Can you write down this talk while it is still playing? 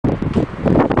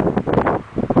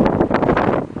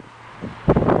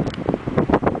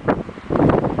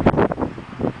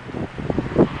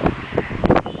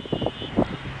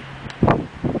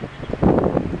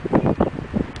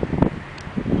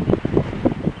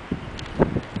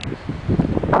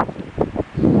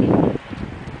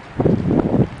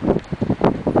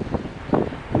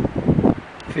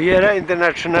Fujairah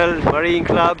International Marine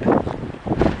Club,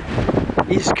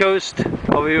 east coast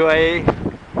of UAE,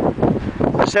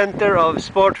 the center of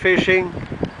sport fishing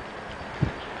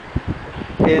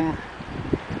in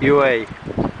UAE.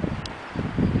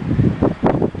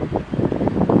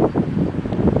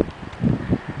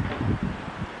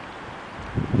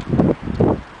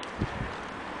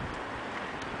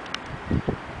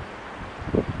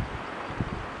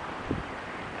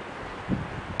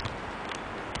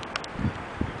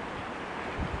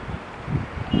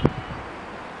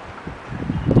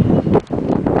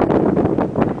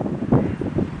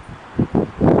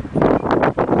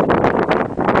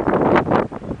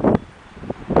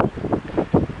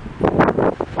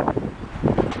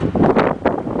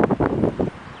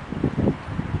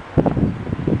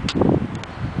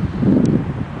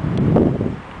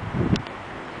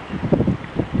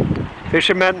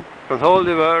 Fishermen from the whole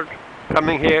world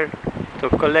coming here to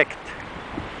collect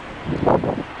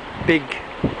big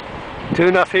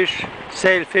tuna fish,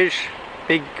 sailfish,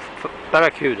 big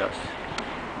barracudas.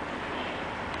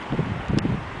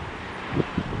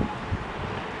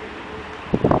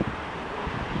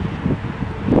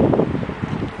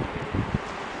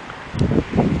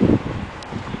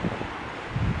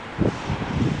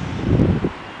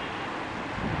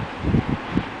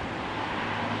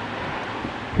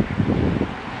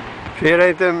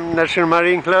 Fujairah International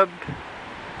Marine Club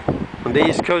on the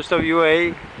east coast of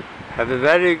UAE have a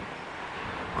very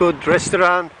good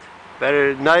restaurant,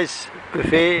 very nice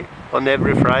buffet on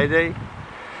every Friday.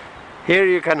 Here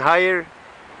you can hire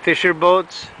fisher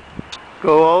boats,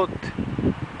 go out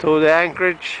to the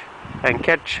anchorage and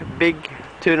catch big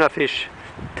tuna fish,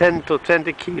 10 to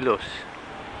 20 kilos.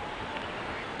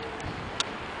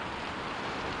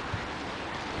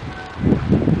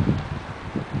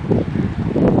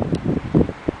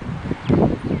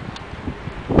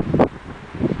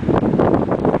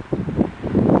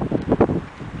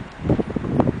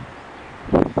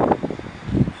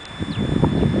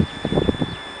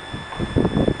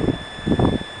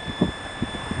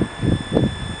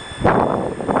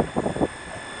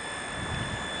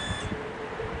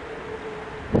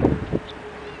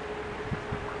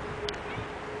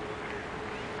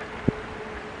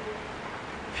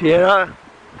 Fujairah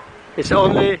is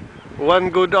only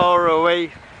 1 good hour away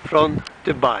from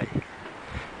Dubai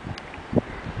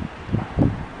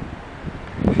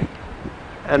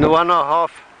and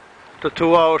 1.5 to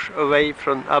 2 hours away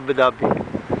from Abu Dhabi.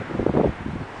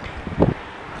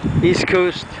 East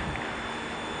Coast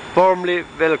warmly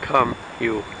welcome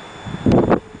you.